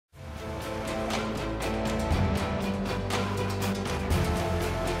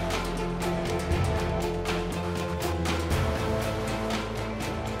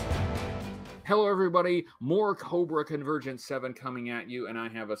Hello, everybody. More Cobra Convergence 7 coming at you, and I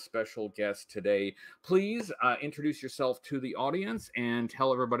have a special guest today. Please introduce yourself to the audience and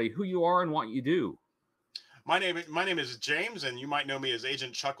tell everybody who you are and what you do. My name is James, and you might know me as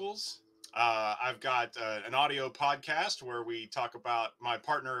Agent Chuckles. I've got an audio podcast where we talk about my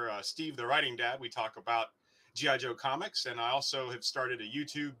partner Steve, the writing dad. We talk about GI Joe comics, and I also have started a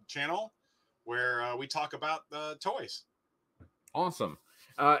YouTube channel where we talk about toys. Awesome.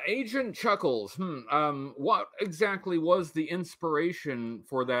 Agent Chuckles. What exactly was the inspiration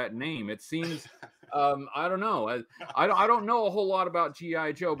for that name? It seems, I don't know. I don't know a whole lot about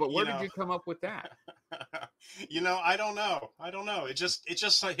GI Joe, but You where did know, you come up with that? I don't know. I don't know. It just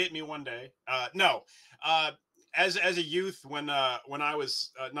hit me one day. No, uh, as a youth, when I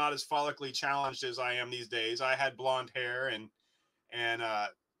was not as follically challenged as I am these days, I had blonde hair and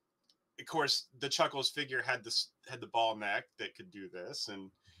of course the Chuckles figure had the ball neck that could do this,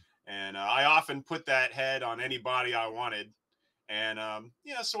 and I often put that head on any body I wanted, and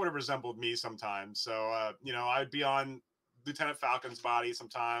sort of resembled me sometimes. So I'd be on Lieutenant Falcon's body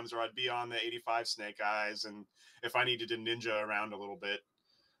sometimes, or I'd be on the '85 Snake Eyes, and if I needed to ninja around a little bit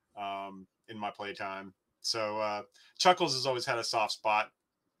in my playtime. So Chuckles has always had a soft spot,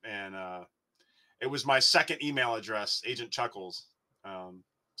 and it was my second email address, Agent Chuckles.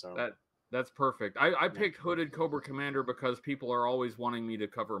 So That's perfect. I yeah. picked Hooded Cobra Commander because people are always wanting me to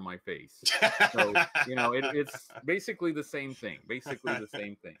cover my face. So, it's basically the same thing. Basically the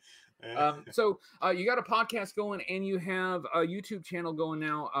same thing. So you got a podcast going and you have a YouTube channel going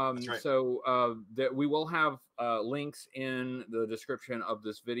now. That's right. So that we will have links in the description of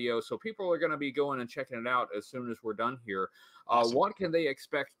this video. So people are going to be going and checking it out as soon as we're done here. Awesome. What can they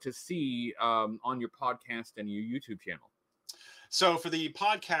expect to see on your podcast and your YouTube channel? So for the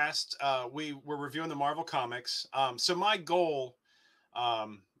podcast, we were reviewing the Marvel comics. So my goal,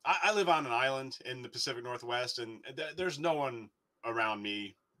 I live on an island in the Pacific Northwest, and there's no one around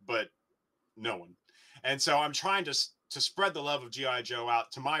me, but no one. And so I'm trying to spread the love of GI Joe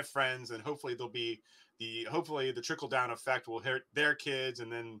out to my friends, and hopefully hopefully the trickle down effect will hit their kids,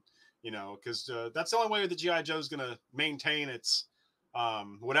 and then because that's the only way the GI Joe is going to maintain its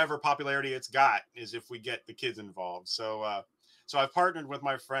whatever popularity it's got is if we get the kids involved. So I've partnered with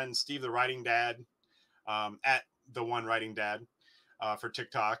my friend Steve, the writing dad, at the One Writing Dad for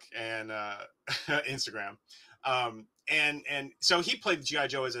TikTok and Instagram. And so he played GI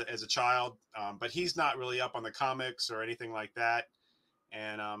Joe as a child, but he's not really up on the comics or anything like that.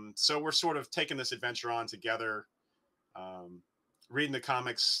 And so we're sort of taking this adventure on together, reading the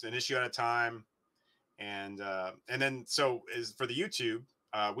comics an issue at a time, and then so is for the YouTube,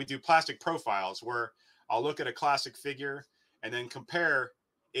 we do plastic profiles where I'll look at a classic figure and then compare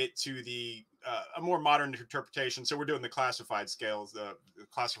it to a more modern interpretation. So we're doing the classified scales, the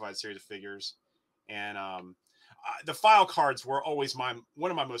classified series of figures, and the file cards were always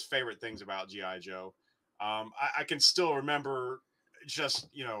one of my most favorite things about GI Joe. I can still remember just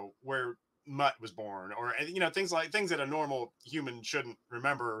where Mutt was born, or things that a normal human shouldn't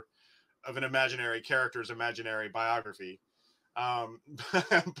remember of an imaginary character's imaginary biography.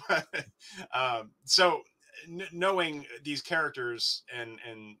 So knowing these characters and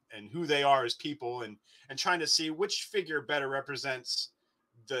who they are as people, and trying to see which figure better represents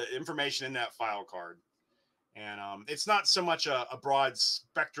the information in that file card. And it's not so much a broad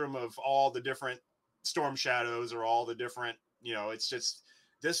spectrum of all the different Storm Shadows or all the different, it's just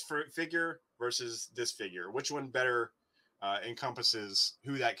this figure versus this figure. Which one better encompasses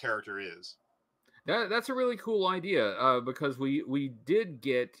who that character is? That's a really cool idea because we did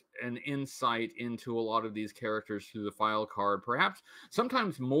get an insight into a lot of these characters through the file card, perhaps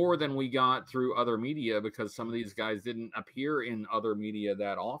sometimes more than we got through other media because some of these guys didn't appear in other media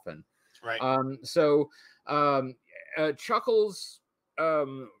that often. Right. Chuckles,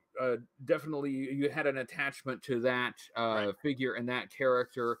 definitely you had an attachment to that Right. figure and that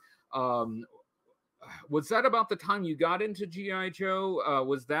character. Was that about the time you got into GI Joe?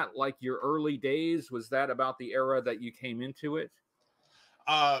 Was that like your early days? Was that about the era that you came into it?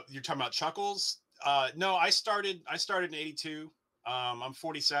 You're talking about Chuckles? No, I started in '82. I'm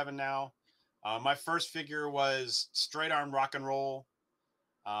 47 now. My first figure was Straight Arm Rock and Roll.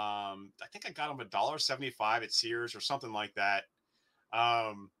 I think I got him $1.75 at Sears or something like that.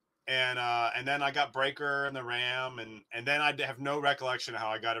 And then I got Breaker and the Ram, and then I have no recollection of how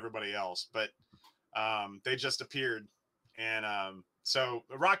I got everybody else, but they just appeared. And so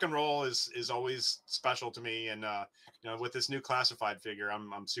rock and roll is always special to me. And with this new classified figure,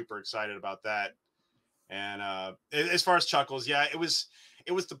 I'm super excited about that. And as far as Chuckles, yeah, it was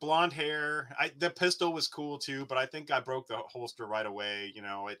the blonde hair. The pistol was cool too, but I think I broke the holster right away.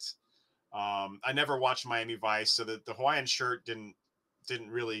 I never watched Miami Vice, so the Hawaiian shirt didn't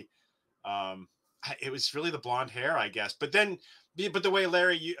really. It was really the blonde hair, I guess. But then, but the way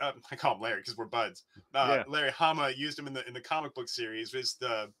Larry, I call him Larry because we're buds. Yeah. Larry Hama used him in the comic book series. Was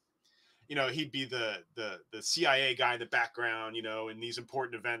he'd be the CIA guy in the background, in these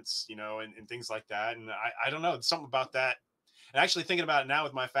important events, and things like that. And I don't know, something about that. And actually thinking about it now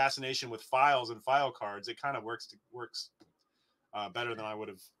with my fascination with files and file cards, it kind of works better than I would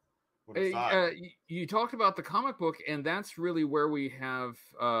have thought. You talked about the comic book, and that's really where we have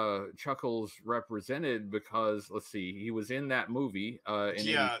Chuckles represented because let's see, he was in that movie in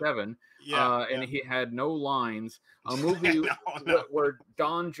Yeah, '87, and yeah. he had no lines. A movie No. where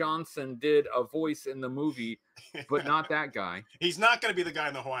Don Johnson did a voice in the movie, but not that guy. He's not going to be the guy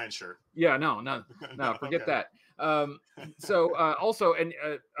in the Hawaiian shirt. Yeah, no, No, forget okay. that. So also, and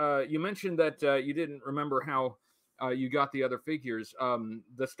you mentioned that you didn't remember how you got the other figures.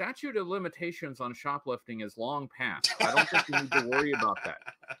 The statute of limitations on shoplifting is long past. I don't think you need to worry about that.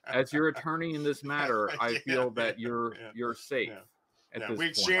 As your attorney in this matter, I feel that you're safe at this We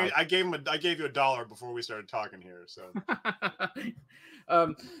exchanged. I gave you $1 before we started talking here. So,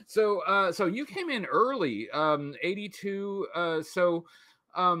 so you came in early, 82.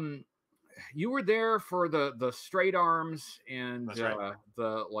 You were there for the straight arms and right.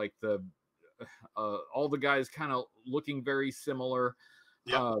 the all the guys kind of looking very similar.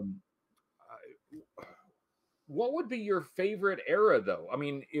 Yep. What would be your favorite era, though? I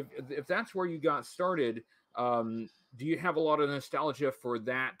mean, if that's where you got started, do you have a lot of nostalgia for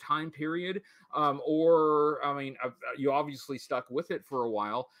that time period? Or, I mean, you obviously stuck with it for a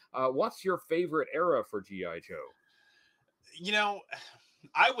while. What's your favorite era for G.I. Joe?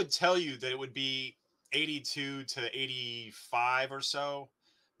 I would tell you that it would be 82 to 85 or so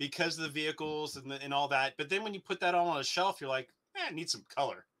because of the vehicles and all that. But then when you put that all on a shelf, you're like, it needs some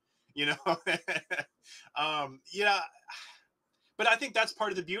color, But I think that's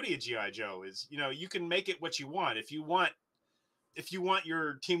part of the beauty of G.I. Joe is, you can make it what you want. If you want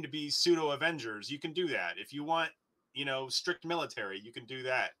your team to be pseudo Avengers, you can do that. If you want, strict military, you can do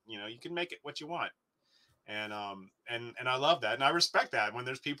that. You can make it what you want. And I love that. And I respect that when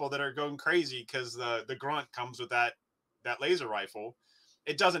there's people that are going crazy because the grunt comes with that laser rifle.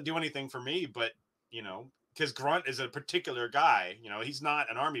 It doesn't do anything for me, but because Grunt is a particular guy, he's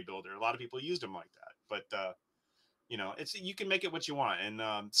not an army builder. A lot of people used him like that, but it's, you can make it what you want. And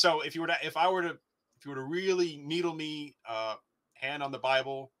so if I were to really needle me hand on the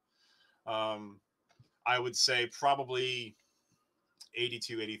Bible, I would say probably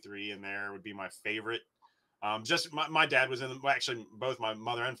 82, 83 in there would be my favorite. Just my dad was actually both my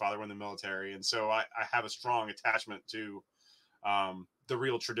mother and father were in the military. And so I have a strong attachment to the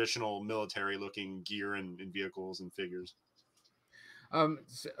real traditional military looking gear and vehicles and figures.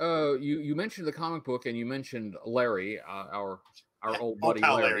 You mentioned the comic book and you mentioned Larry, our old buddy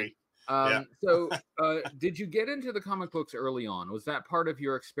Larry. So did you get into the comic books early on? Was that part of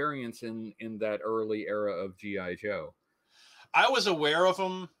your experience in that early era of G.I. Joe? I was aware of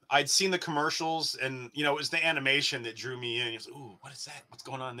them. I'd seen the commercials and, it was the animation that drew me in. It was, ooh, what is that? What's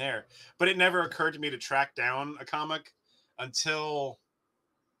going on there? But it never occurred to me to track down a comic until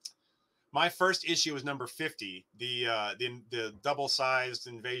my first issue was number 50, the double-sized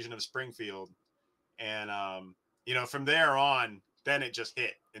Invasion of Springfield. And, from there on, then it just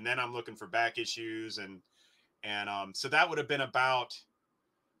hit. And then I'm looking for back issues. And so that would have been about,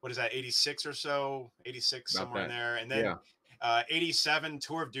 what is that, 86 or so, 86, about somewhere that in there. And then 87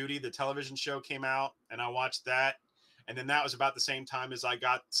 Tour of Duty, the television show, came out, and I watched that. And then that was about the same time as I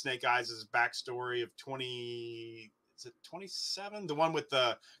got Snake Eyes' backstory of 20, is it 27? The one with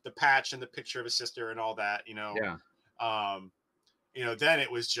the patch and the picture of his sister and all that, then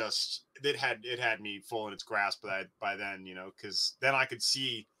it was just, it had me full in its grasp by then, because then I could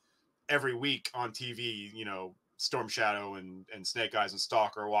see every week on TV, Storm Shadow and Snake Eyes and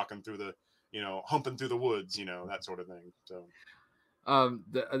Stalker walking through the, humping through the woods, that sort of thing. So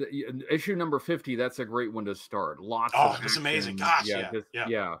the issue number 50, that's a great one to start. Lots of action. It's amazing. Gosh,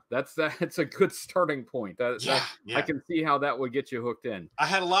 that's a good starting point. I can see how that would get you hooked in. I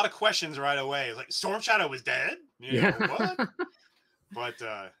had a lot of questions right away, like Storm Shadow was dead, what? But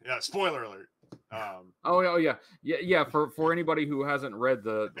spoiler alert. For anybody who hasn't read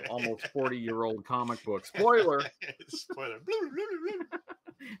the almost 40-year-old comic book, spoiler. Spoiler.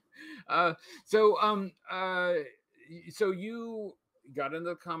 So you got into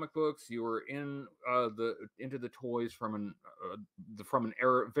the comic books. You were into the toys from an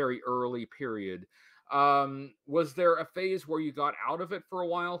very early period. Was there a phase where you got out of it for a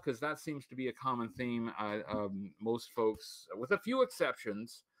while? Because that seems to be a common theme. Most folks, with a few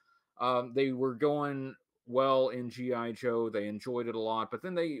exceptions, They were going well in GI Joe. They enjoyed it a lot, but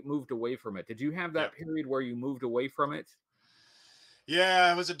then they moved away from it. Did you have Yeah. that period where you moved away from it?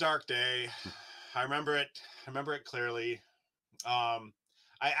 Yeah, it was a dark day. I remember it. I remember it clearly. Um,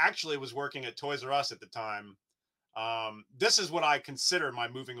 I actually was working at Toys R Us at the time. This is what I consider my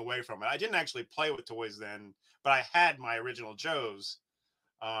moving away from it. I didn't actually play with toys then, but I had my original Joes.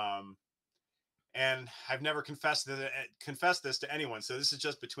 Um, and I've never confessed this to anyone. So this is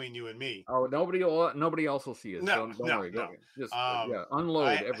just between you and me. Oh, nobody else will see us. No, Don't no, worry. Go no. just Um, yeah, unload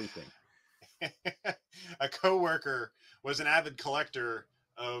I everything. a coworker was an avid collector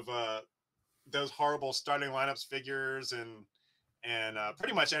of those horrible starting lineups figures and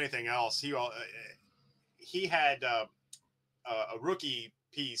pretty much anything else. He had a rookie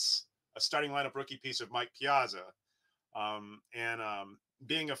piece, a starting lineup rookie piece of Mike Piazza, and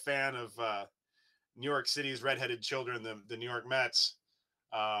being a fan of New York City's redheaded children, the New York Mets.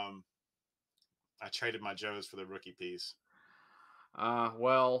 Um, I traded my Joes for the rookie piece.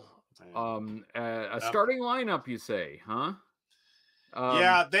 Well, And, a uh, starting lineup, you say, huh?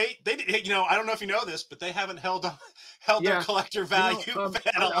 yeah, they I don't know if you know this, but they haven't held their Yeah. collector value at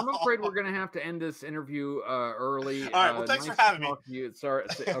I'm afraid we're all. gonna have to end this interview early. All right, well, thanks for Nice to having me. talk to you. Sorry.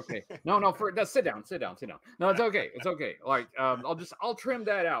 Okay. No. Sit down. Sit down. Sit down. No, it's okay. It's okay. Like, I'll trim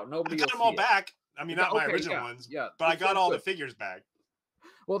that out. I Nobody will got them all see it. back. I mean, not my Okay. original Yeah. ones, Yeah. but I got That's all the good. figures back.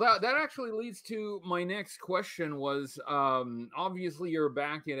 Well, that actually leads to my next question. Was obviously you're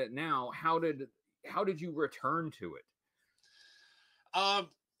back in it now. How did you return to it? Um,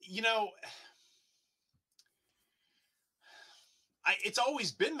 you know, it's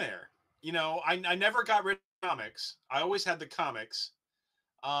always been there. I never got rid of comics. I always had the comics.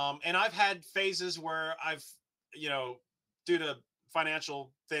 And I've had phases where I've, you know, due to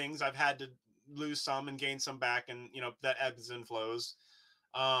financial things, I've had to lose some and gain some back, and that ebbs and flows.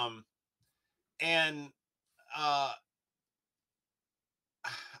 Um, and uh,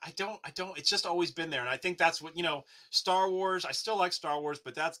 I don't. It's just always been there, and I think that's what Star Wars. I still like Star Wars,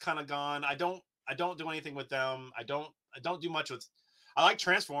 but that's kind of gone. I don't do anything with them. I don't do much with. I like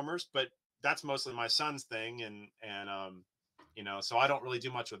Transformers, but that's mostly my son's thing, and so I don't really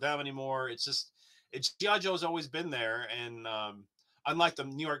do much with them anymore. It's GI Joe's always been there, and unlike the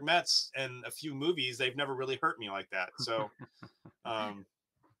New York Mets and a few movies, they've never really hurt me like that. So um,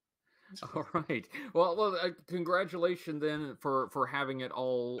 All right. Well, congratulations then for having it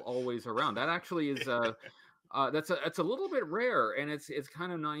always around. That actually is that's a little bit rare, and it's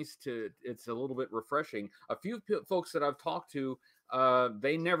kind of nice to. It's a little bit refreshing. A few folks that I've talked to,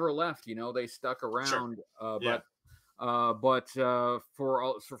 they never left. They stuck sure, around. yeah.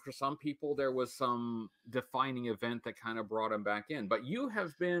 For some people, there was some defining event that kind of brought them back in. But you've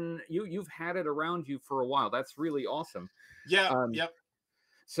had it around you for a while. That's really awesome. Yeah, Um, yep.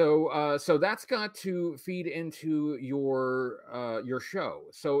 so that's got to feed into your show.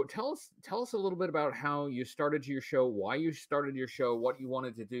 So tell us a little bit about how you started your show, why you started your show, what you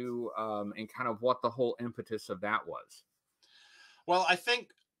wanted to do, and kind of what the whole impetus of that was. Well, I think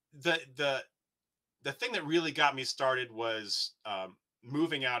the thing that really got me started was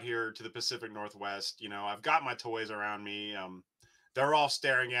moving out here to the Pacific Northwest. I've got my toys around me. They're all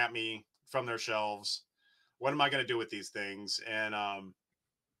staring at me from their shelves. What am I going to do with these things? And I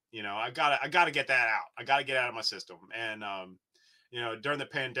gotta get that out. I gotta get out of my system. And during the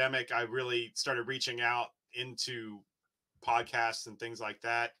pandemic, I really started reaching out into podcasts and things like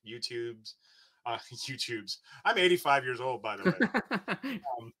that. YouTube's. I'm 85 years old, by the way.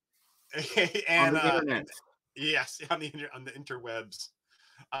 Um, On and the internet. yes, on the interwebs.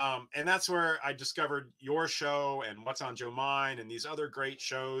 And that's where I discovered your show and What's on Joe Mind and these other great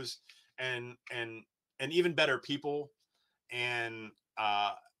shows, and even better people. And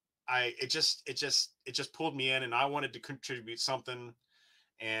it just pulled me in, and I wanted to contribute something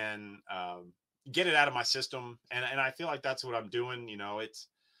and get it out of my system. And I feel like that's what I'm doing.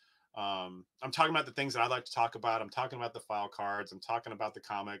 I'm talking about the things that I like to talk about. I'm talking about the file cards. I'm talking about the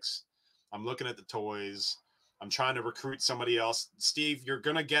comics. I'm looking at the toys. I'm trying to recruit somebody else. Steve, you're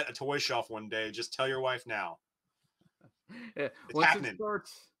gonna get a toy shelf one day. Just tell your wife now. Yeah, It's once it happening.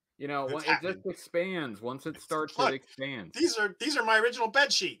 starts, It's it just happening. expands. Once it starts, it Look, expands. these are my original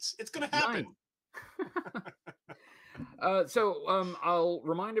bed sheets. It's gonna Nice. happen. So I'll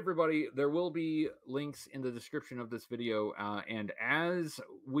remind everybody there will be links in the description of this video. And as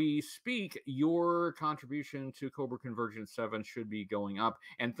we speak, your contribution to Cobra Convergence 7 should be going up.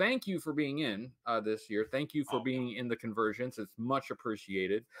 And thank you for being in this year. Thank you for Oh, being in the conversions. It's much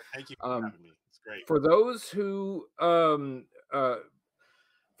appreciated. thank you for Um, having me. It's great. for those who are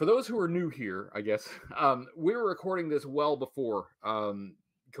new here, I guess we're recording this well before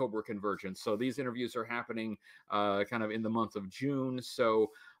Cobra Convergence. So these interviews are happening kind of in the month of June.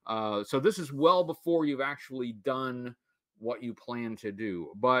 So so this is well before you've actually done what you plan to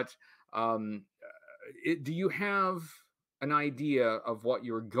do. But do you have an idea of what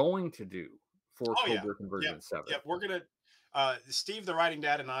you're going to do for Oh yeah, Cobra yep, Convergence 7? yep. We're gonna Steve, the writing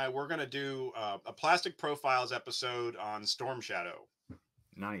dad, and I. We're gonna do a Plastic Profiles episode on Storm Shadow.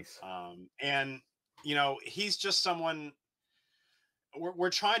 Nice. And he's just someone. We're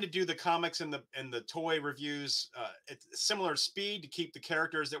trying to do the comics and the toy reviews at similar speed to keep the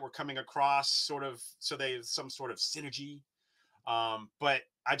characters that we're coming across sort of so they have some sort of synergy. But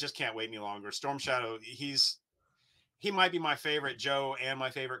I just can't wait any longer. Storm Shadow, he might be my favorite Joe and my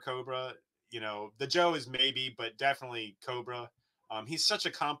favorite Cobra. The Joe is maybe, but definitely Cobra. He's such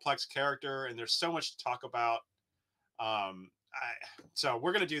a complex character, and there's so much to talk about. So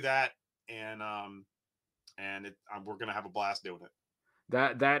we're gonna do that, and we're gonna have a blast doing it.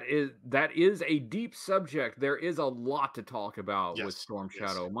 That is a deep subject. There is a lot to talk about with Yes, Storm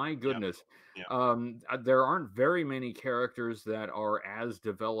yes, Shadow. My yeah, goodness. yeah, There aren't very many characters that are as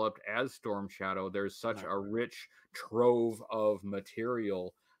developed as Storm Shadow. There's such right. a rich trove of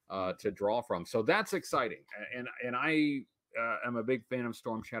material Mm. to draw from. So that's exciting. And I am a big fan of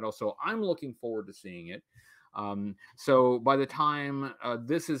Storm Shadow, so I'm looking forward to seeing it. So by the time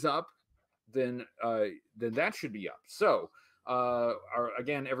this is up, then that should be up. So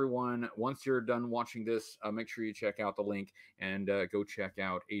again, everyone, once you're done watching this, make sure you check out the link and go check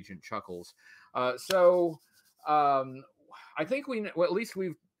out Agent Chuckles. So I think well, at least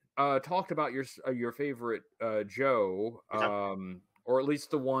we've talked about your favorite Joe, Okay. or at least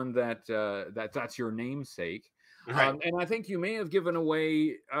the one that's your namesake. Right. And I think you may have given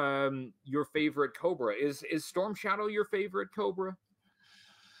away your favorite Cobra. Is Storm Shadow your favorite Cobra?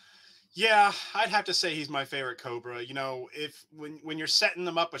 Yeah, I'd have to say he's my favorite Cobra. If when you're setting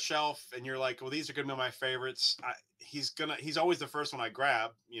them up a shelf and you're like, well, these are gonna be my favorites. He's always the first one I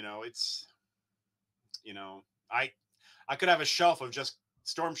grab. It's you know I could have a shelf of just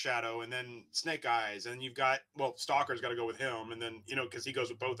Storm Shadow and then Snake Eyes, and you've got, well, Stalker's got to go with him, and then because he goes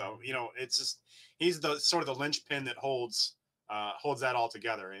with both of them. It's just he's the sort of the linchpin that holds that all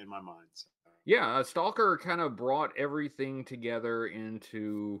together in my mind. So. Yeah, Stalker kind of brought everything together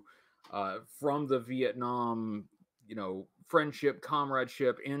into from the Vietnam, friendship,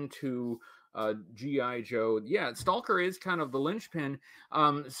 comradeship into GI Joe. Yeah, Stalker is kind of the linchpin.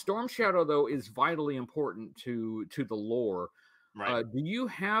 Storm Shadow, though, is vitally important to the lore. Right. Do you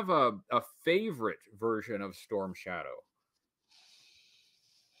have a favorite version of Storm Shadow?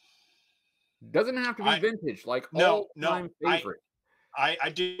 Doesn't have to be I vintage, like No, all no, time favorite. I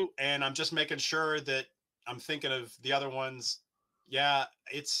do, and I'm just making sure that I'm thinking of the other ones. Yeah,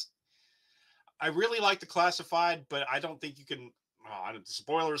 I really like the classified, but I don't think you can.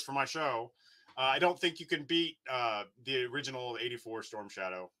 Spoilers for my show. I don't think you can beat the original '84 Storm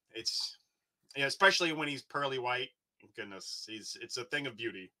Shadow. Especially when he's pearly white. Goodness, it's a thing of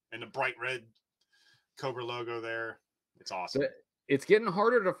beauty, and the bright red Cobra logo there. It's awesome. It's getting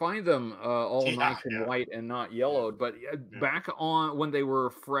harder to find them all Yeah, nice and yeah, white and not yeah, yellowed. But yeah, back on when they were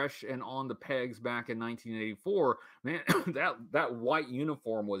fresh and on the pegs back in 1984, man, that white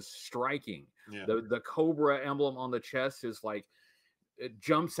uniform was striking. yeah. The Cobra emblem on the chest is like it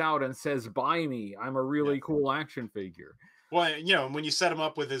jumps out and says, "Buy me! I'm a Yeah. really cool action figure." Well, when you set him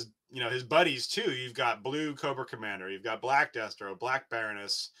up with his buddies too, you've got blue Cobra Commander, you've got black Destro, black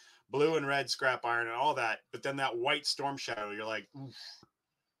Baroness, blue and red Scrap Iron, and all that. But then that white Storm Shadow, you're like, oof,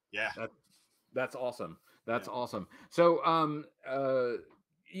 yeah, That's awesome. That's yeah. awesome. So,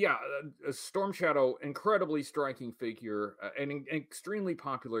 yeah, Storm Shadow, incredibly striking figure, an extremely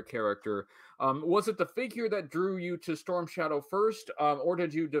popular character. Was it the figure that drew you to Storm Shadow first, or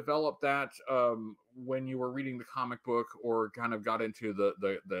did you develop that when you were reading the comic book, or kind of got into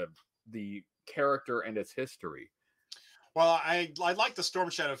the character and its history? Well, I like the Storm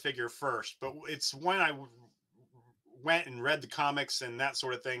Shadow figure first, but it's when I went and read the comics and that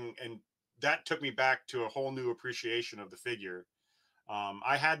sort of thing, and that took me back to a whole new appreciation of the figure.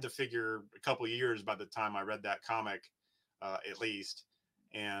 I had the figure a couple of years by the time I read that comic, at least,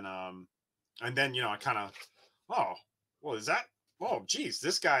 and then I kind of, oh, well, is that? Oh, geez,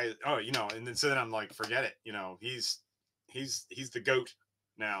 this guy. Oh, and then I'm like, forget it. He's the goat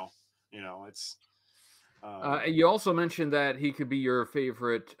now. It's. You also mentioned that he could be your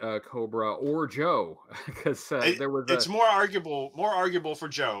favorite Cobra or Joe, because there was it's more arguable for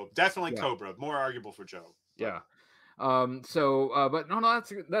Joe. Definitely yeah. Cobra. More arguable for Joe. Yeah. But no,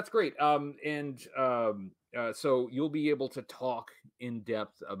 that's great. So you'll be able to talk in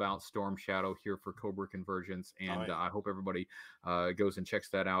depth about Storm Shadow here for Cobra Convergence, Oh and yeah, I hope everybody goes and checks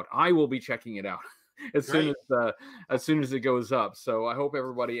that out. I will be checking it out great. as soon as it goes up. So I hope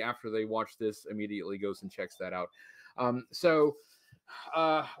everybody after they watch this immediately goes and checks that out.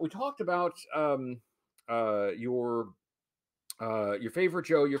 We talked about your favorite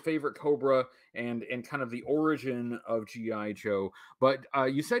Joe, your favorite Cobra, and kind of the origin of GI Joe. But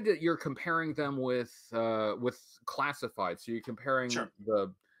you said that you're comparing them with classified. So you're comparing Sure.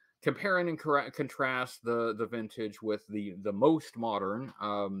 contrast the vintage with the most modern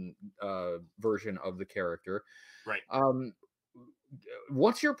version of the character. Right. Um,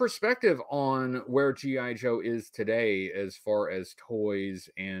 what's your perspective on where GI Joe is today as far as toys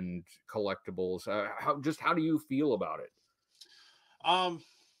and collectibles? How do you feel about it? Um,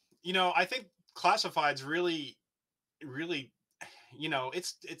 I think classifieds really,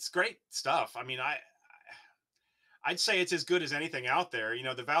 it's great stuff. I mean, I'd say it's as good as anything out there.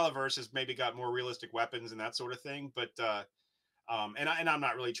 The Valaverse has maybe got more realistic weapons and that sort of thing, but and I'm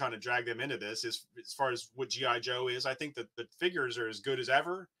not really trying to drag them into this as far as what GI Joe is. I think that the figures are as good as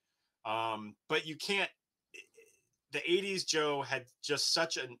ever. But you can't. The '80s Joe had just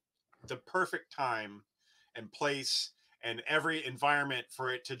the perfect time and place and every environment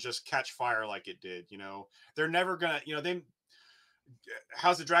for it to just catch fire like it did. They're never gonna. They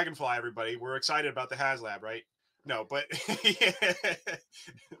how's the dragonfly, everybody? We're excited about the HasLab, right? No, but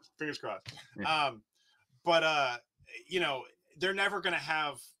fingers crossed. Yeah. Um, but you know, they're never gonna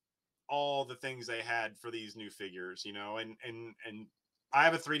have all the things they had for these new figures, and I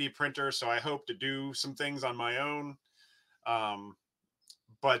have a 3D printer, so I hope to do some things on my own. Um,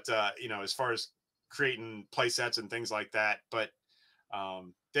 but as far as creating play sets and things like that, but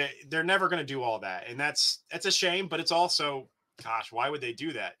they're never going to do all that, and that's a shame. But it's also, gosh, why would they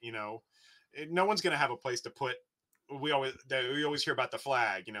do that? No one's going to have a place to put. We always hear about the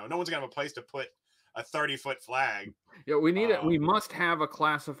flag. No one's going to have a place to put a 30-foot flag. Yeah, we need it. We Um, must have a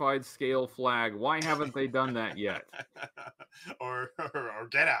classified scale flag. Why haven't they done that yet? or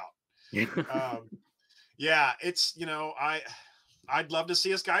get out. Yeah. Um, yeah, it's I'd love to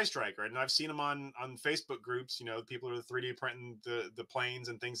see a Sky Striker, and I've seen them on Facebook groups. People are 3D printing the planes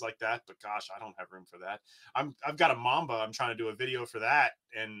and things like that. But gosh, I don't have room for that. I've got a Mamba. I'm trying to do a video for that,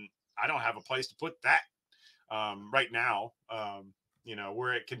 and I don't have a place to put that right now.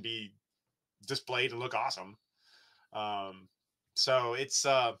 Where it can be displayed and look awesome. Um, so it's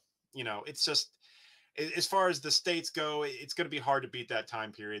just as far as the states go, it's going to be hard to beat that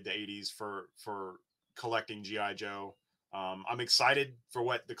time period, the '80s, for collecting GI Joe. I'm excited for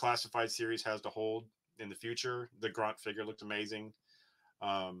what the classified series has to hold in the future. The Grunt figure looked amazing,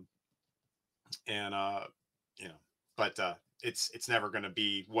 um, and you know, but it's never going to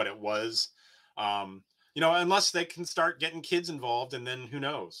be what it was. Unless they can start getting kids involved, and then who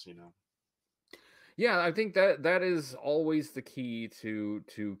knows. Yeah, I think that is always the key to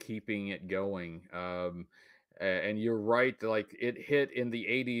keeping it going. And you're right, like it hit in the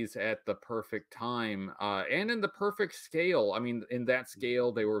 '80s at the perfect time, and in the perfect scale. I mean, in that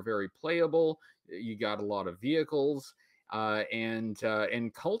scale, they were very playable. You got a lot of vehicles, and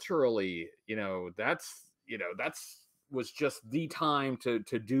culturally, that's was just the time to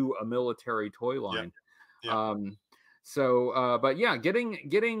do a military toy Yep. line. Yep. But yeah,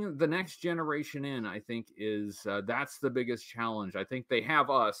 getting the next generation in, I think is that's the biggest challenge. I think they have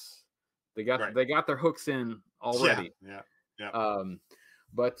us. Right. They got their hooks in Yeah. already. Yeah. Yeah. Um,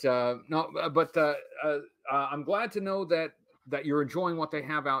 but no, but I'm glad to know that you're enjoying what they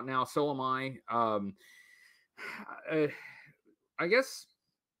have out now. So am I. Uh, I guess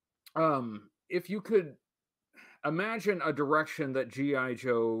if you could imagine a direction that GI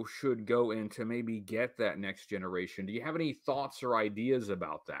Joe should go in to maybe get that next generation. Do you have any thoughts or ideas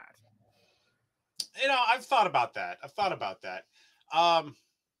about that? I've thought about that. Um,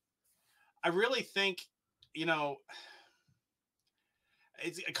 I really think, you know,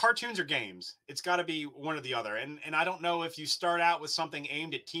 cartoons or games. It's got to be one or the other. And I don't know if you start out with something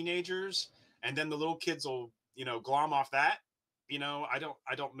aimed at teenagers, and then the little kids will, glom off that. I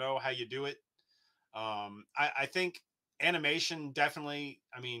don't know how you do it. I think animation definitely.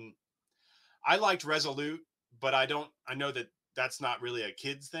 I mean, I liked Resolute, but I know that that's not really a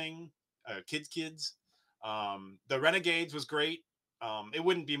kids thing. Kids. The Renegades was great. It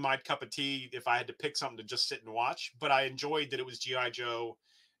wouldn't be my cup of tea if I had to pick something to just sit and watch, but I enjoyed that it was GI Joe,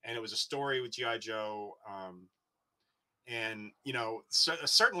 and it was a story with GI Joe. And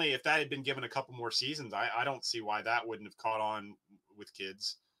certainly if that had been given a couple more seasons, I don't see why that wouldn't have caught on with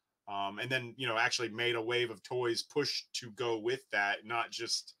kids. And then, actually made a wave of toys push to go with that, not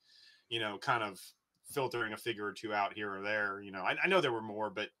just, kind of filtering a figure or two out here or there. I know there were more,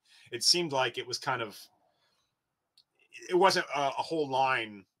 but it seemed like it was kind of, it wasn't a whole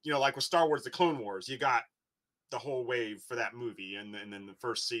line, like with Star Wars, the Clone Wars, you got the whole wave for that movie and then the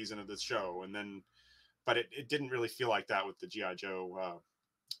first season of the show. And then, but it didn't really feel like that with the G.I. Joe,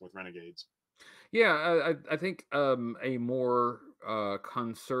 with Renegades. Yeah, I think a more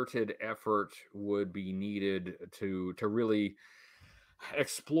concerted effort would be needed to really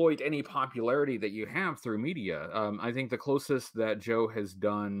exploit any popularity that you have through media. I think the closest that Joe has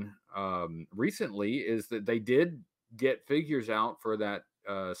done recently is that they did get figures out for that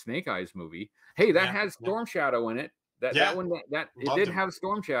Snake Eyes movie. Hey, that Yeah. has Yeah. Storm Shadow in it. That Yeah. one that it Loved did him. have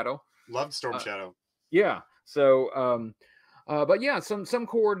Storm Shadow. Loved Storm Uh, Shadow. yeah. So, but yeah, some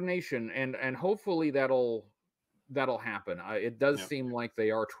coordination and hopefully that'll happen. It does Yeah. seem like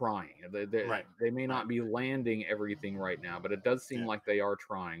they are trying. Right. They may Right. not be landing everything right now, but it does seem Yeah. like they are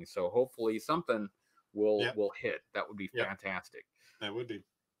trying. So hopefully something Yeah. will hit. That would be Yep. fantastic. That would be.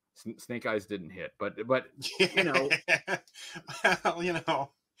 Snake Eyes didn't hit, but Well,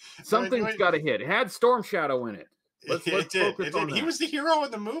 something's got to hit. It had Storm Shadow in it. Let's it did. focus It on did. He that. was the hero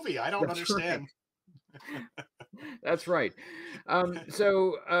in the movie. I don't That's right. understand. That's right.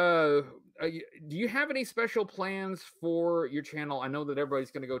 So, do you have any special plans for your channel? I know that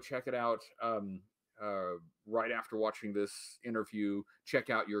everybody's going to go check it out right after watching this interview. Check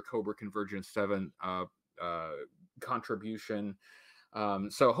out your Cobra Convergence 7 contribution.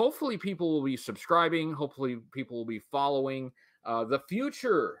 So hopefully people will be subscribing. Hopefully people will be following the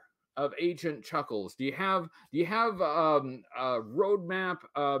future of Agent Chuckles. Do you have a roadmap?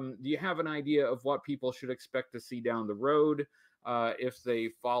 Do you have an idea of what people should expect to see down the road if they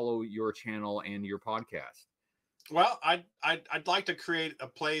follow your channel and your podcast? Well, I'd like to create a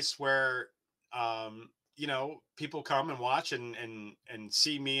place where, people come and watch and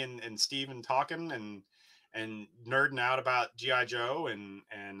see me and Steven talking and nerding out about GI Joe and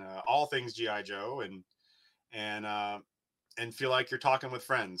all things GI Joe and feel like you're talking with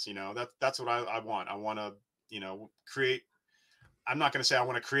friends. That's what I want. I want to, create. I'm not going to say I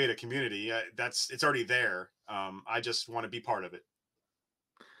want to create a community. It's already there. I just want to be part of it.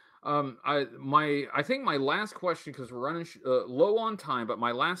 I think my last question, because we're running low on time, but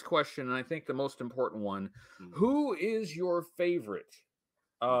my last question, and I think the most important one: who is your favorite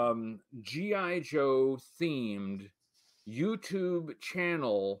GI Joe themed YouTube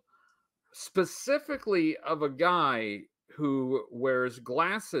channel, specifically of a guy who wears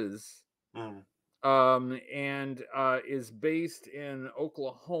glasses and is based in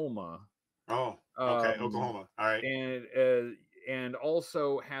Oklahoma? Oh, okay, Oklahoma. All right. And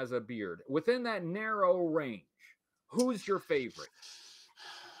also has a beard within that narrow range. Who's your favorite?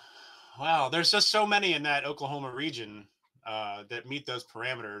 Wow, there's just so many in that Oklahoma region that meet those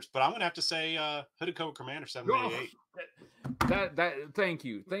parameters. But I'm gonna have to say Hooded Cobra Commander 788. That thank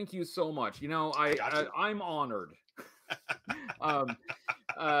you so much. I'm honored. But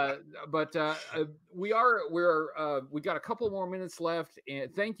we got a couple more minutes left,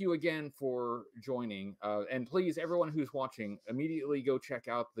 and thank you again for joining. And please, everyone who's watching, immediately go check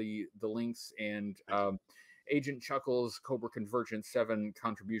out the links. And Agent Chuckles Cobra Convergence 7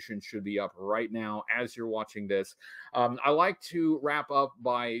 contribution should be up right now as you're watching this. I like to wrap up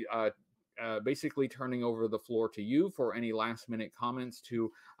by basically turning over the floor to you for any last minute comments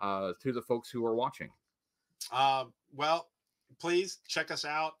to the folks who are watching. Well, please check us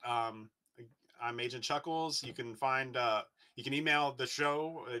out. I'm Agent Chuckles. You can find, you can email the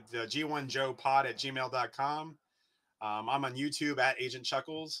show, the G1JoePod@gmail.com. I'm on YouTube at Agent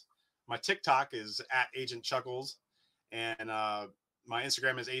Chuckles. My TikTok is at Agent Chuckles. And my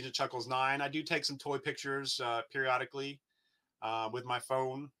Instagram is Agent Chuckles9. I do take some toy pictures periodically with my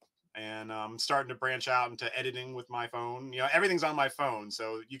phone. And I'm starting to branch out into editing with my phone. Everything's on my phone,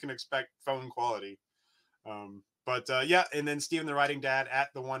 so you can expect phone quality. But yeah, and then Steven the Writing Dad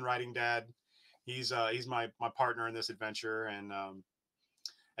at the One Writing Dad. He's my partner in this adventure, and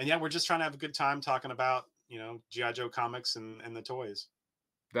yeah, we're just trying to have a good time talking about GI Joe comics and the toys.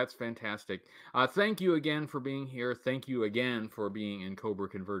 That's fantastic. Thank you again for being here. Thank you again for being in Cobra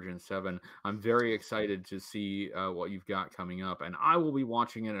Convergence 7. I'm very excited to see what you've got coming up, and I will be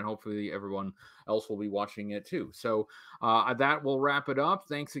watching it, and hopefully everyone else will be watching it too. So that will wrap it up.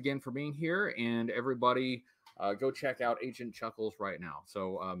 Thanks again for being here, and everybody go check out Agent Chuckles right now.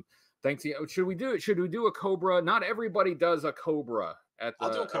 So thanks. Should we do it? Should we do a Cobra? Not everybody does a Cobra at the.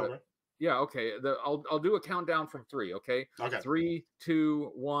 I'll do a Cobra. Yeah, okay. I'll do a countdown from 3, okay? Okay. 3,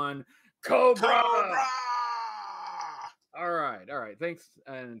 2, 1. Cobra! Cobra! All right. Thanks,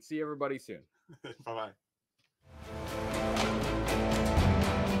 and see everybody soon. Bye bye.